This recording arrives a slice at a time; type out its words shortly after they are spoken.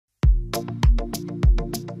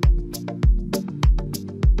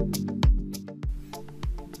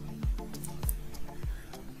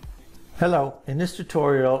Hello, in this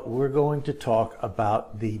tutorial we're going to talk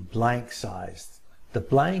about the blank size. The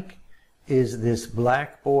blank is this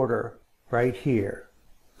black border right here.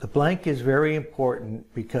 The blank is very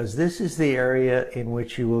important because this is the area in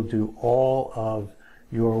which you will do all of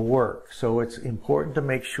your work. So it's important to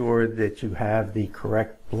make sure that you have the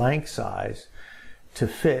correct blank size to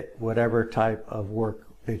fit whatever type of work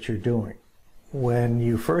that you're doing. When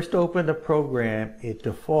you first open the program, it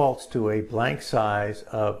defaults to a blank size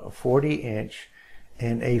of a 40-inch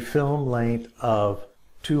and a film length of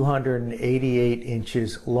 288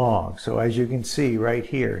 inches long. So as you can see right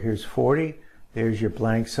here, here's 40, there's your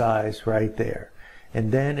blank size right there.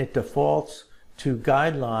 And then it defaults to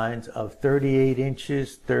guidelines of 38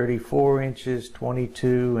 inches, 34 inches,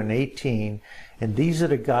 22, and 18. And these are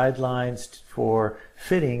the guidelines for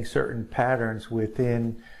fitting certain patterns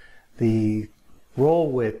within the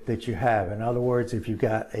roll width that you have. In other words, if you've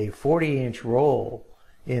got a 40-inch roll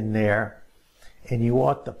in there and you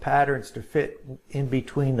want the patterns to fit in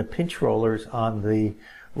between the pinch rollers on the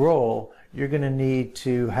roll, you're going to need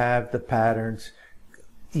to have the patterns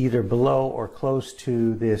either below or close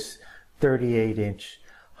to this 38-inch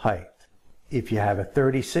height. If you have a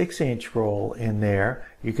 36-inch roll in there,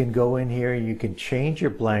 you can go in here and you can change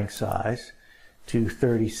your blank size to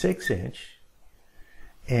 36-inch.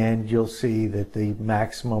 And you'll see that the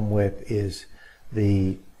maximum width is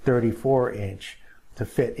the 34-inch to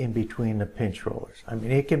fit in between the pinch rollers. I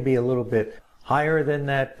mean, it can be a little bit higher than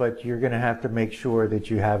that, but you're going to have to make sure that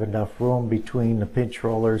you have enough room between the pinch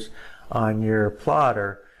rollers on your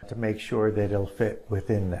plotter to make sure that it'll fit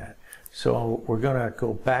within that. So we're going to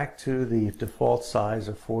go back to the default size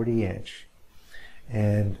of 40-inch,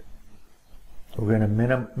 and we're going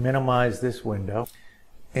to minimize this window.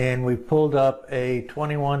 And we pulled up a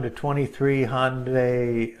 21 to 23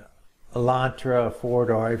 Hyundai Elantra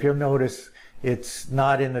 4-door. If you'll notice, it's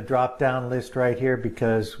not in the drop-down list right here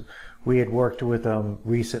because we had worked with them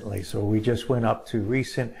recently. So we just went up to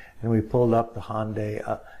recent and we pulled up the Hyundai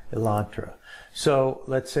Elantra. So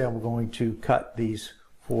let's say I'm going to cut these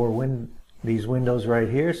these windows right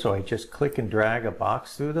here. So I just click and drag a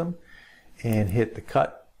box through them and hit the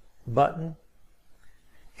cut button.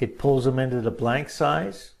 It pulls them into the blank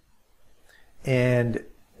size, and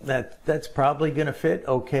that's probably going to fit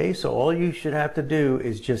okay. So all you should have to do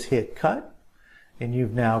is just hit cut, and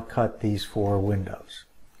you've now cut these 4 windows.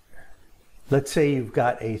 Let's say you've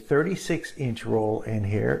got a 36-inch roll in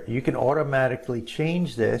here. You can automatically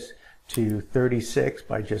change this to 36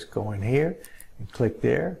 by just going here and click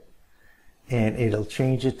there, and it'll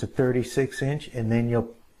change it to 36-inch, and then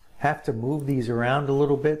you'll have to move these around a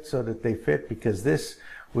little bit so that they fit, because this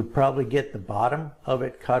would probably get the bottom of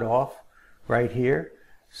it cut off right here.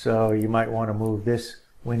 So you might want to move this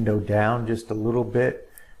window down just a little bit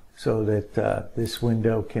so that this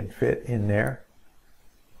window can fit in there.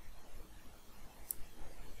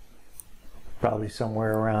 Probably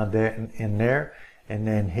somewhere around there in there, and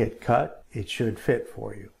then hit cut. It should fit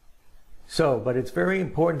for you. So, but it's very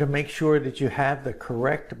important to make sure that you have the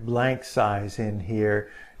correct blank size in here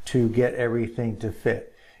to get everything to fit.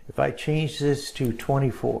 If I change this to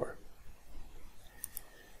 24,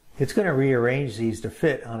 it's going to rearrange these to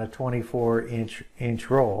fit on a 24-inch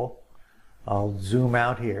roll. I'll zoom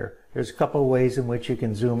out here. There's a couple of ways in which you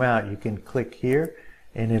can zoom out. You can click here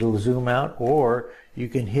and it'll zoom out, or you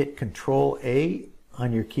can hit Control-A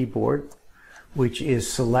on your keyboard, which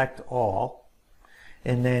is select all,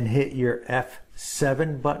 and then hit your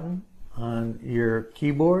F7 button on your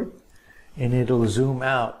keyboard, and it'll zoom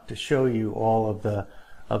out to show you all of the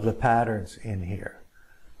patterns in here.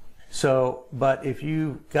 So, but if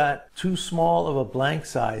you've got too small of a blank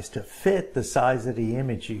size to fit the size of the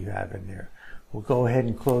image you have in there, we'll go ahead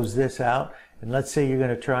and close this out. And let's say you're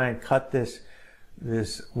going to try and cut this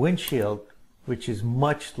windshield, which is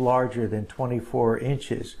much larger than 24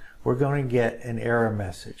 inches. We're going to get an error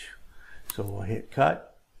message. So we'll hit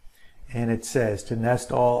cut, and it says to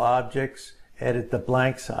nest all objects, edit the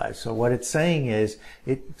blank size. So what it's saying is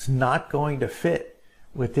it's not going to fit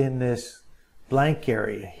within this blank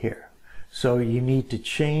area here. So you need to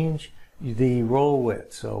change the roll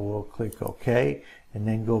width. So we'll click OK and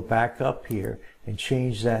then go back up here and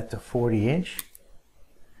change that to 40-inch,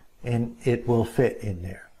 and it will fit in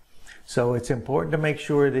there. So it's important to make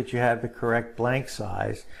sure that you have the correct blank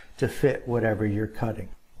size to fit whatever you're cutting.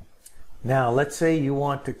 Now let's say you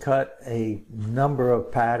want to cut a number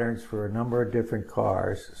of patterns for a number of different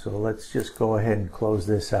cars. So let's just go ahead and close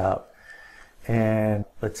this out. And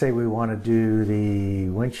let's say we want to do the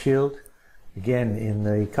windshield. Again, in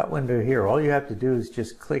the cut window here, all you have to do is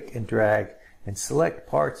just click and drag and select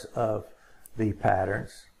parts of the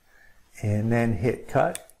patterns and then hit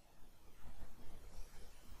cut.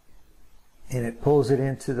 and it pulls it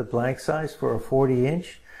into the blank size for a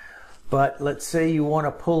 40-inch. But let's say you want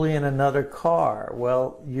to pull in another car.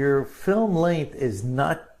 Well, your film length is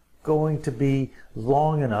not going to be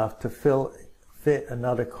long enough to fit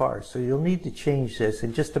another car. So you'll need to change this,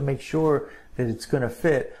 and just to make sure that it's going to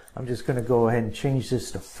fit, I'm just going to go ahead and change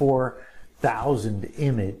this to 4,000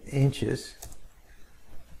 inches.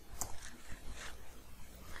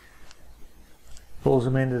 Pulls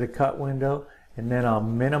them into the cut window, and then I'll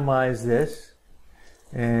minimize this.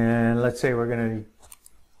 And let's say we're going to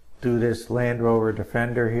do this Land Rover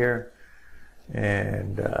Defender here,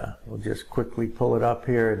 and we'll just quickly pull it up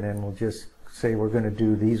here, and then we'll just say we're going to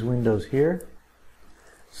do these windows here.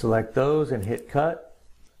 Select those and hit cut.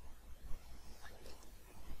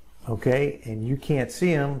 Okay, and you can't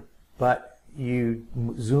see them, but you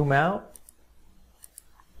zoom out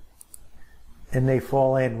and they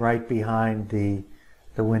fall in right behind the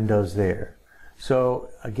windows there. So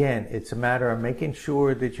again, it's a matter of making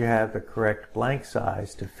sure that you have the correct blank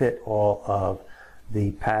size to fit all of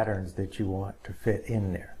the patterns that you want to fit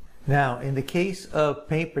in there. Now, in the case of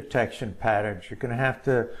paint protection patterns, you're going to have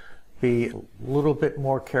to be a little bit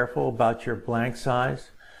more careful about your blank size.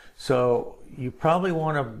 So you probably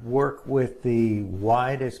want to work with the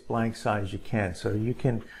widest blank size you can. So you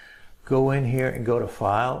can go in here and go to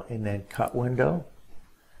File and then Cut Window,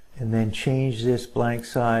 and then change this blank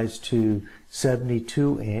size to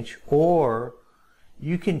 72-inch, or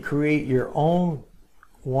you can create your own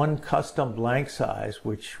one custom blank size,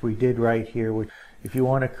 which we did right here. If you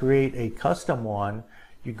want to create a custom one,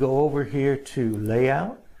 you go over here to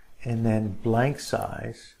Layout and then Blank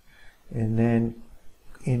Size, and then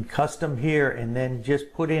in Custom here, and then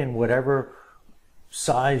just put in whatever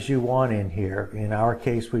size you want in here. In our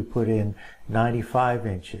case, we put in 95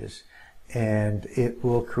 inches. And it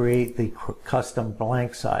will create the custom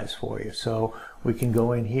blank size for you. So we can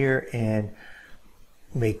go in here and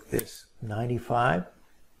make this 95.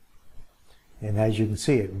 And as you can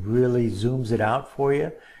see, it really zooms it out for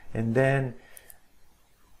you. And then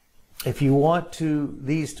if you want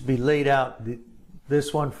these to be laid out,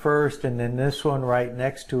 this one first and then this one right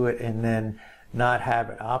next to it, and then not have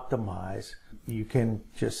it optimized, you can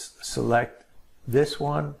just select this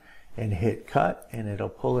one and hit cut, and it'll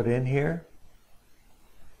pull it in here.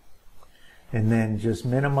 And then just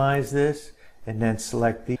minimize this, and then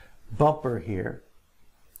select the bumper here.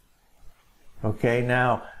 Okay,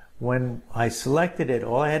 now when I selected it,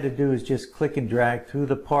 all I had to do is just click and drag through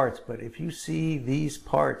the parts. But if you see these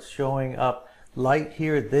parts showing up light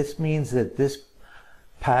here, this means that this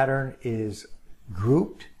pattern is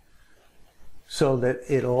grouped so that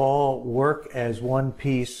it'll all work as one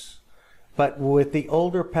piece. But with the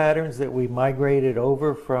older patterns that we migrated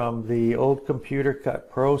over from the old ComputerCut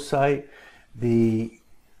Pro site, the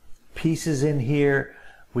pieces in here,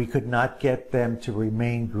 we could not get them to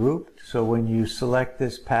remain grouped. So when you select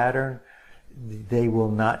this pattern, they will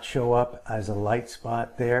not show up as a light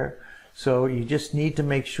spot there. So you just need to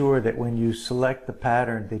make sure that when you select the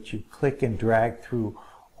pattern that you click and drag through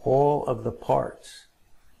all of the parts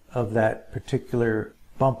of that particular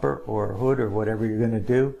bumper or hood or whatever you're going to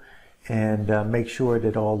do, and make sure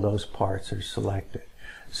that all those parts are selected.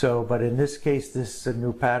 So, but in this case, this is a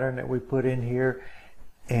new pattern that we put in here,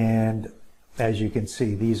 and as you can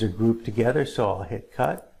see, these are grouped together. So I'll hit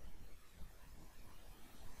cut,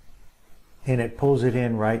 and it pulls it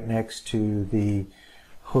in right next to the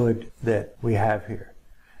hood that we have here.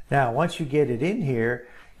 Now, once you get it in here,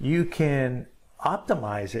 you can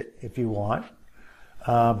optimize it if you want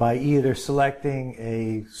by either selecting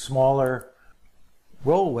a smaller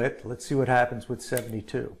roll width. Let's see what happens with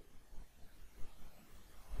 72.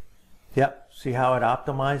 Yep, see how it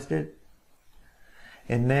optimized it?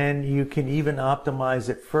 And then you can even optimize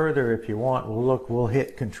it further if you want. Well, look, we'll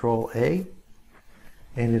hit Control A,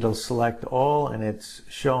 and it'll select all, and it's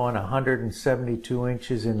showing 172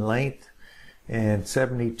 inches in length and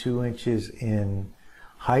 72 inches in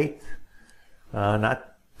height.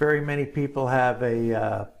 Not very many people have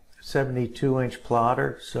a 72-inch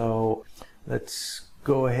plotter, so let's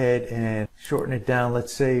go ahead and shorten it down.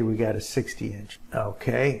 Let's say we got a 60-inch.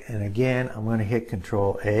 Okay, and again, I'm going to hit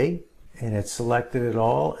Control A, and it's selected it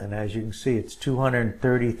all, and as you can see, it's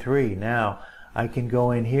 233. Now, I can go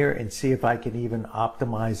in here and see if I can even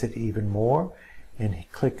optimize it even more, and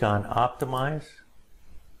click on Optimize,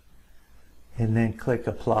 and then click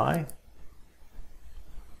Apply.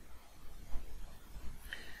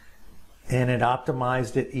 And it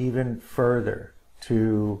optimized it even further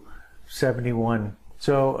to 71.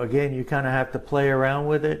 So again, you kind of have to play around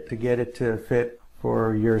with it to get it to fit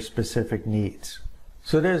for your specific needs.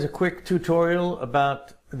 So there's a quick tutorial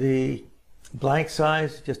about the Blank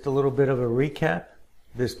size, just a little bit of a recap.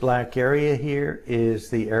 This black area here is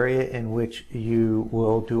the area in which you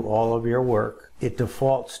will do all of your work. It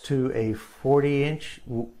defaults to a 40-inch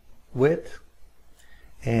width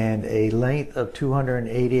and a length of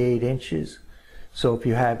 288 inches. So if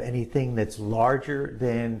you have anything that's larger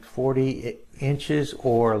than 40 inches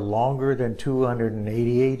or longer than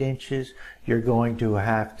 288 inches, you're going to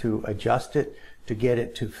have to adjust it to get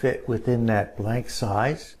it to fit within that blank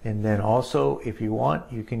size. And then also, if you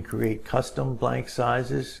want, you can create custom blank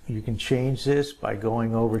sizes. You can change this by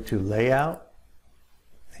going over to Layout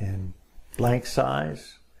and Blank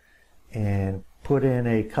Size and put in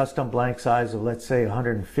a custom blank size of, let's say,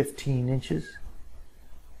 115 inches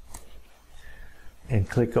and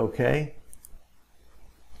click OK.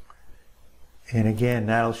 And again,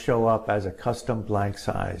 that'll show up as a custom blank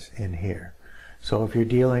size in here. So if you're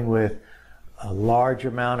dealing with a large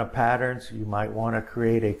amount of patterns, you might want to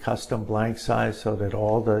create a custom blank size so that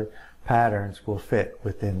all the patterns will fit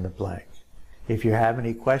within the blank. If you have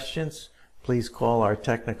any questions, please call our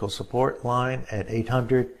technical support line at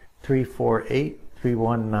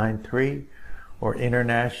 800-348-3193 or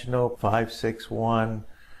international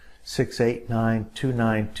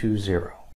 561-689-2920.